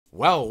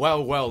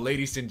Well,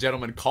 ladies and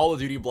gentlemen, Call of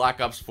Duty Black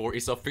Ops 4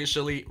 is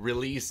officially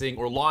releasing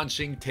or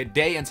launching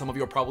today, and some of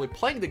you are probably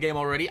playing the game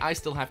already. I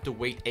still have to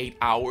wait 8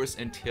 hours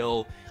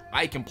until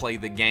I can play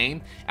the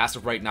game as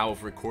of right now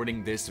of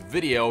recording this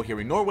video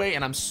here in Norway,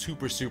 and I'm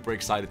super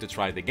excited to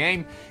try the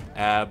game.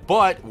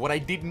 But what I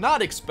did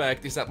not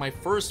expect is that my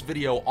first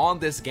video on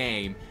this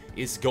game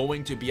is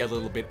going to be a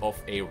little bit of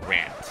a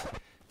rant.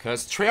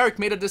 Because Treyarch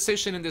made a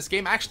decision in this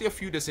game, actually a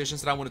few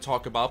decisions that I want to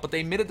talk about, but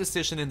they made a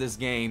decision in this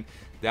game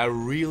that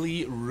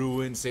really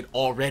ruins it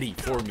already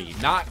for me.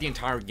 Not the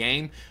entire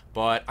game,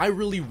 but I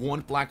really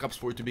want Black Ops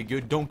 4 to be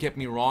good. Don't get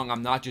me wrong,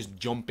 I'm not just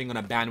jumping on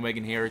a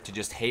bandwagon here to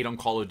just hate on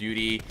Call of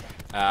Duty.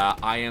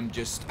 I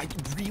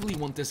really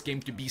want this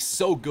game to be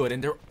so good,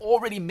 and they're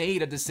already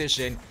made a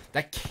decision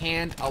that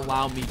can't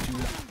allow me to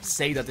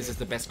say that this is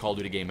the best Call of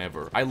Duty game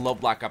ever. I love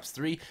Black Ops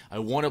 3, I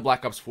wanted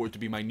Black Ops 4 to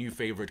be my new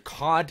favorite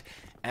COD.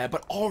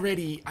 But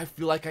already, I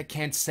feel like I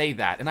can't say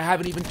that. And I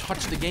haven't even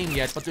touched the game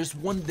yet, but there's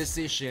one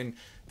decision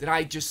that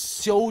I just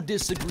so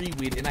disagree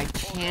with, and I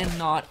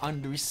cannot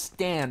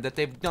understand that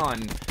they've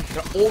done,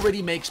 that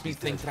already makes me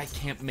think that I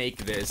can't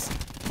make this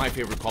my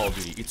favorite Call of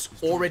Duty. It's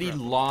already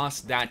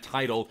lost that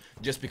title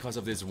just because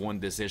of this one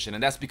decision,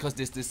 and that's because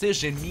this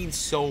decision means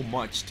so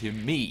much to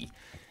me.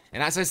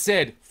 And as I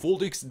said, full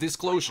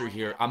disclosure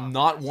here, I'm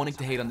not wanting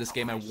to hate on this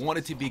game. I want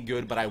it to be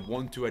good, but I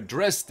want to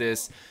address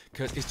this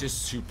because it's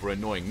just super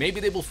annoying. Maybe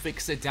they will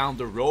fix it down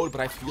the road,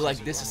 but I feel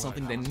like this is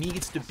something that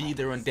needs to be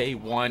there on day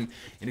one,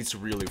 and it's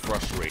really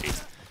frustrating.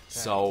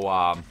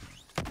 So,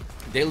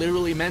 they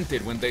literally meant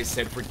it when they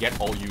said forget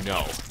all you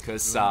know,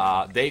 because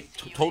they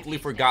totally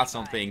forgot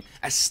something,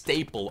 a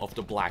staple of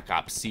the Black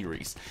Ops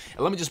series. And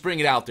let me just bring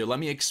it out there, let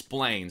me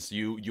explain so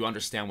you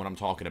understand what I'm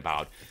talking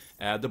about.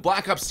 The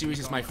Black Ops series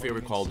is my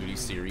favorite Call of Duty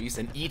series,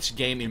 and each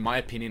game, in my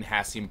opinion,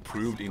 has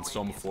improved in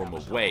some form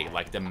of way.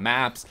 Like the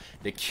maps,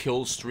 the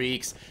kill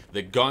streaks,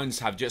 the guns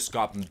have just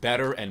gotten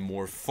better and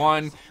more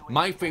fun.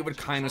 My favorite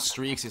kind of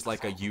streaks is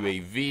like a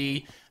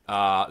UAV,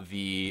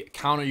 the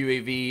counter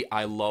UAV.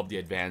 I love the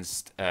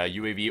advanced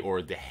UAV,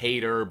 or the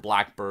Hater,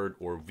 Blackbird,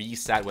 or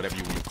VSAT, whatever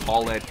you want to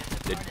call it.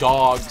 The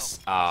dogs,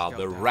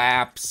 the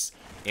Raps,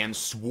 and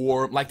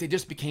Swarm, like they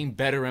just became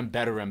better and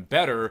better and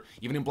better.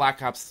 Even in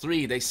Black Ops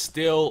 3, they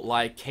still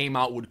like came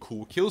out with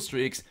cool kill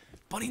streaks,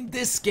 but in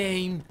this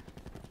game,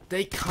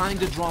 they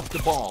kind of dropped the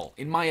ball,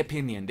 in my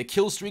opinion. The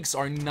kill streaks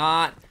are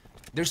not...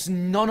 There's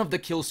none of the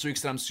kill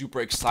streaks that I'm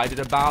super excited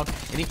about,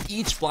 and in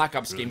each Black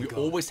Ops game, you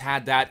always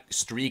had that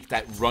streak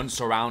that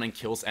runs around and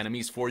kills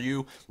enemies for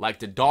you, like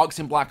the dogs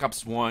in Black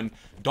Ops 1,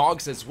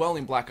 dogs as well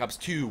in Black Ops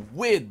 2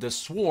 with the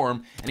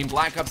Swarm, and in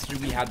Black Ops 3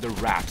 we had the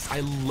Raps. I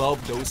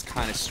love those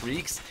kind of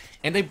streaks.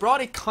 And they brought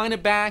it kind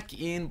of back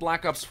in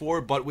Black Ops 4,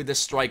 but with the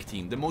strike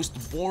team. The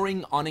most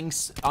boring,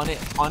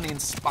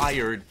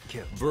 uninspired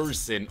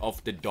version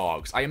of the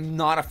dogs. I am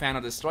not a fan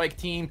of the strike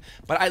team,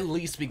 but at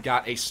least we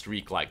got a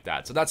streak like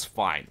that, so that's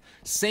fine.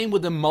 Same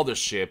with the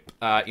mothership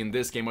in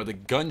this game, or the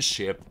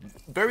gunship.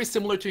 Very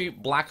similar to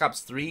Black Ops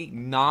 3,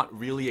 not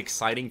really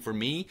exciting for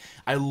me.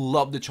 I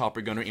love the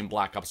chopper gunner in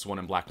Black Ops 1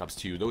 and Black Ops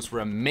 2. Those were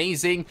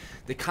amazing.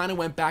 They kind of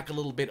went back a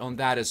little bit on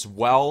that as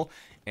well.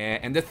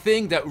 And the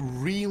thing that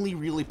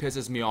really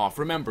pisses me off,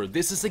 remember,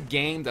 this is a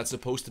game that's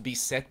supposed to be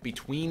set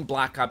between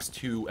Black Ops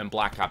 2 and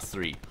Black Ops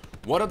 3.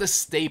 What are the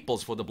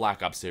staples for the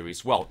Black Ops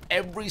series? Well,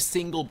 every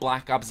single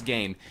Black Ops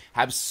game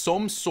has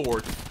some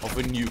sort of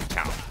a nuke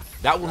town.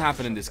 That will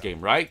happen in this game,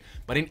 right?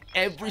 But in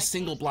every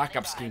single Black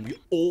Ops game, we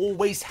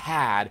always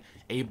had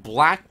a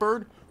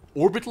Blackbird,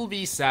 Orbital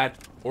VSAT,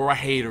 or a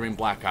Hater in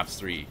Black Ops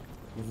 3.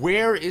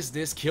 Where is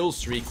this kill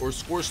streak or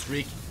score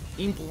streak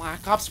in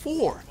Black Ops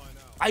 4?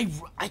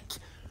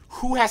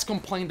 Who has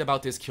complained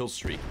about this kill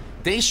streak?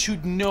 They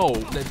should know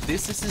that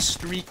this is a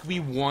streak we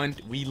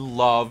want, we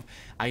love.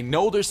 I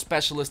know there's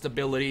specialist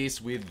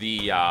abilities with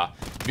the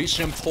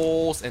vision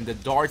pulse and the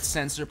dart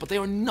sensor, but they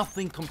are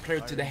nothing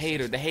compared to the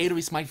Hater. The Hater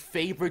is my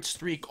favorite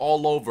streak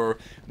all over.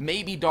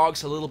 Maybe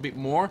dogs a little bit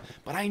more,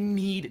 but I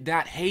need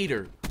that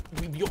Hater.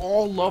 We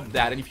all love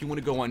that, and if you want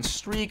to go on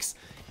streaks,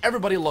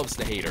 everybody loves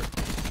the Hater.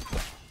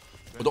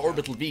 Or the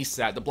Orbital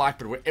VSAT, the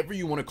Blackbird, whatever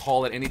you want to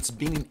call it, and it's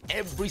been in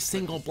every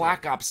single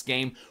Black Ops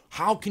game.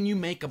 How can you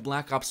make a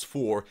Black Ops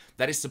 4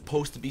 that is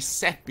supposed to be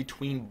set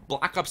between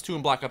Black Ops 2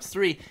 and Black Ops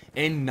 3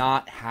 and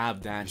not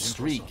have that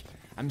streak?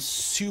 I'm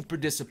super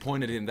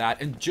disappointed in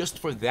that, and just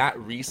for that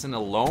reason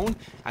alone,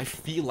 I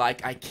feel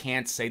like I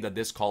can't say that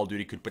this Call of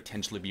Duty could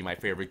potentially be my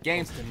favorite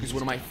game, because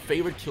one of my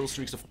favorite kill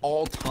streaks of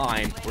all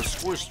time, or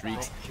score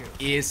streaks,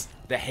 is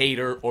the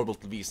Hater,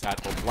 Orbital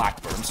VSAT, or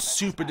Blackbird. I'm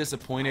super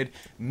disappointed.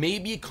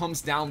 Maybe it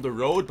comes down the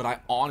road, but I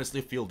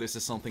honestly feel this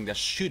is something that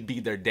should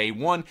be their day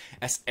one,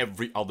 as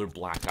every other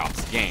Black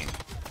Ops game.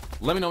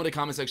 Let me know in the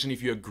comment section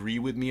if you agree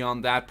with me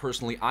on that.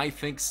 Personally, I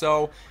think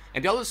so.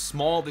 And the other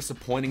small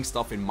disappointing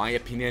stuff, in my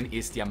opinion,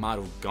 is the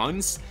amount of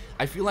guns.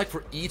 I feel like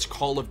for each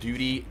Call of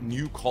Duty,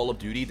 new Call of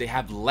Duty, they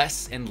have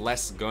less and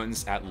less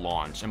guns at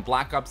launch. And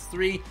Black Ops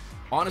 3,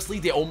 honestly,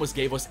 they almost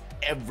gave us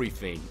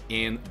everything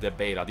in the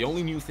beta. The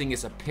only new thing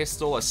is a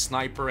pistol, a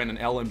sniper, and an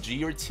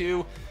LMG or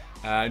two.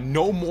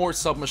 No more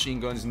submachine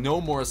guns,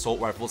 no more assault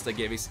rifles. They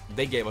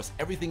gave us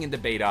everything in the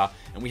beta,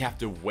 and we have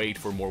to wait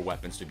for more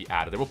weapons to be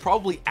added. They will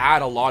probably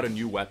add a lot of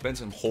new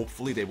weapons, and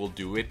hopefully they will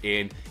do it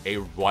in a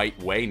right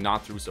way,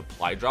 not through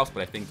supply drops,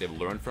 but I think they've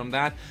learned from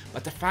that.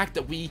 But the fact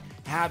that we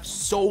have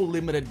so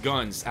limited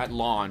guns at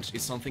launch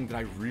is something that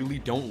I really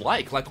don't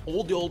like. Like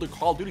all the older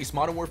Call of Duties,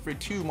 Modern Warfare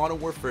 2, Modern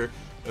Warfare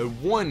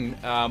 1,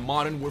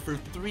 Modern Warfare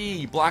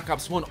 3, Black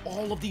Ops 1,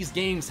 all of these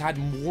games had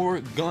more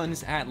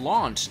guns at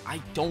launch.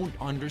 I don't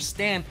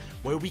understand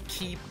why we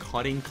keep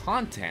cutting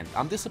content.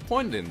 I'm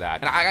disappointed in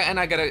that. And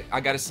I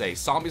gotta say,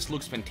 Zombies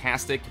looks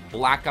fantastic.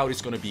 Blackout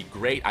is gonna be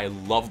great. I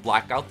love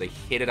Blackout. They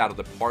hit it out of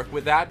the park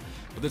with that.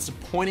 But the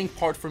disappointing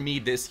part for me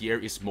this year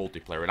is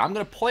multiplayer. And I'm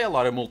gonna play a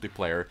lot of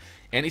multiplayer,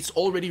 and it's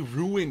already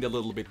ruined a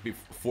little bit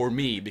for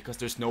me because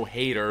there's no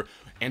hater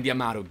and the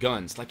amount of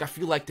guns. Like, I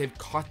feel like they've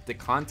cut the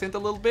content a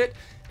little bit,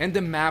 and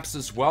the maps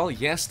as well.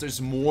 Yes,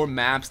 there's more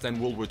maps than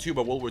World War II,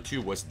 but World War II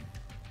was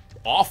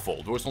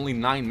awful. There was only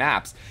 9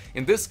 maps.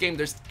 In this game,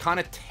 there's kind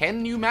of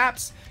 10 new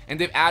maps, and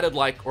they've added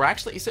like, or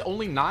actually, is it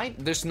only 9?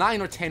 There's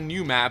 9 or 10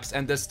 new maps,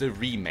 and there's the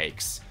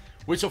remakes,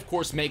 which of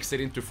course makes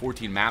it into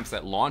 14 maps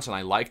at launch, and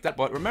I like that.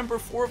 But remember,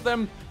 4 of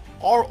them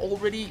are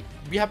already,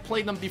 we have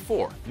played them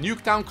before.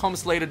 Nuketown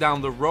comes later down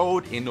the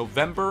road in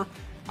November.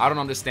 I don't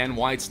understand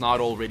why it's not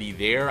already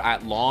there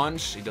at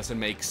launch. It doesn't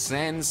make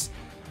sense.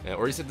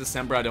 Or is it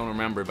December? I don't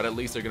remember, but at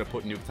least they're gonna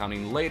put Nuketown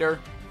in later.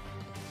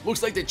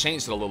 Looks like they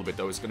changed it a little bit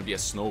though. It's gonna be a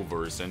snow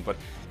version, but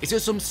it's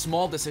just some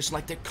small decision.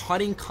 Like, they're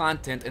cutting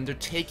content and they're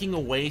taking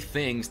away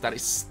things that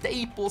is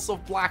staples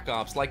of Black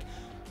Ops. Like,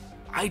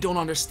 I don't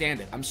understand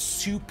it. I'm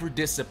super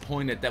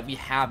disappointed that we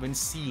haven't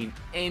seen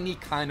any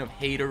kind of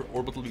hater,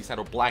 Orbital Beast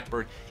or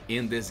Blackbird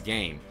in this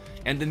game.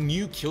 And the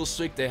new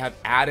killstreak they have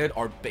added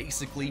are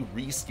basically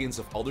reskins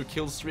of other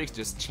killstreaks,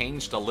 just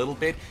changed a little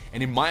bit.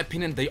 And in my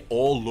opinion, they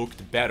all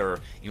looked better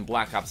in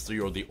Black Ops 3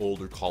 or the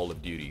older Call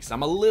of Duties.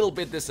 I'm a little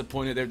bit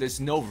disappointed there. There's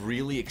no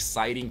really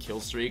exciting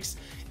killstreaks.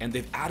 And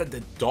they've added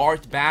the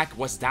dart back.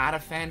 Was that a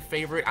fan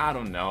favorite? I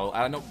don't know.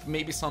 I don't know.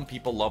 Maybe some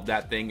people love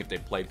that thing if they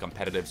played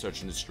competitive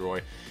Search and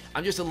Destroy.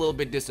 I'm just a little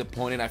bit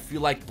disappointed. I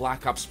feel like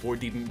Black Ops 4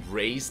 didn't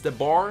raise the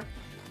bar.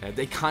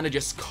 They kind of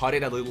just cut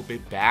it a little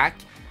bit back.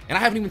 And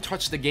I haven't even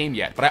touched the game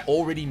yet, but I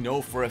already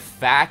know for a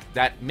fact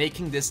that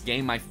making this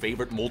game my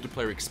favorite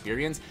multiplayer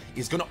experience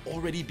is gonna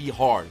already be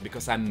hard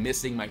because I'm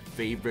missing my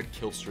favorite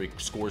kill streak,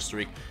 score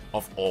streak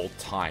of all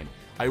time.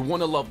 I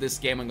want to love this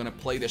game. I'm going to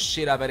play the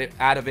shit out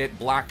of it.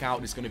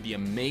 Blackout is going to be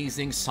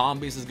amazing.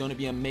 Zombies is going to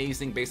be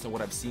amazing based on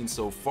what I've seen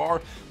so far.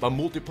 But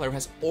multiplayer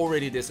has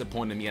already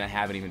disappointed me and I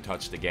haven't even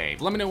touched the game.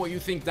 Let me know what you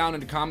think down in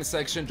the comment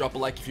section. Drop a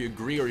like if you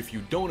agree, or if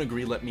you don't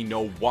agree, let me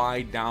know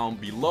why down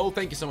below.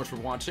 Thank you so much for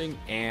watching,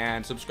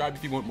 and subscribe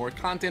if you want more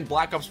content.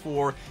 Black Ops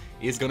 4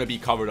 is going to be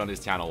covered on this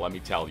channel, let me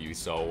tell you.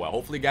 So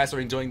hopefully you guys are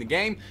enjoying the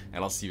game,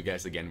 and I'll see you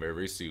guys again very,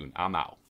 very soon. I'm out.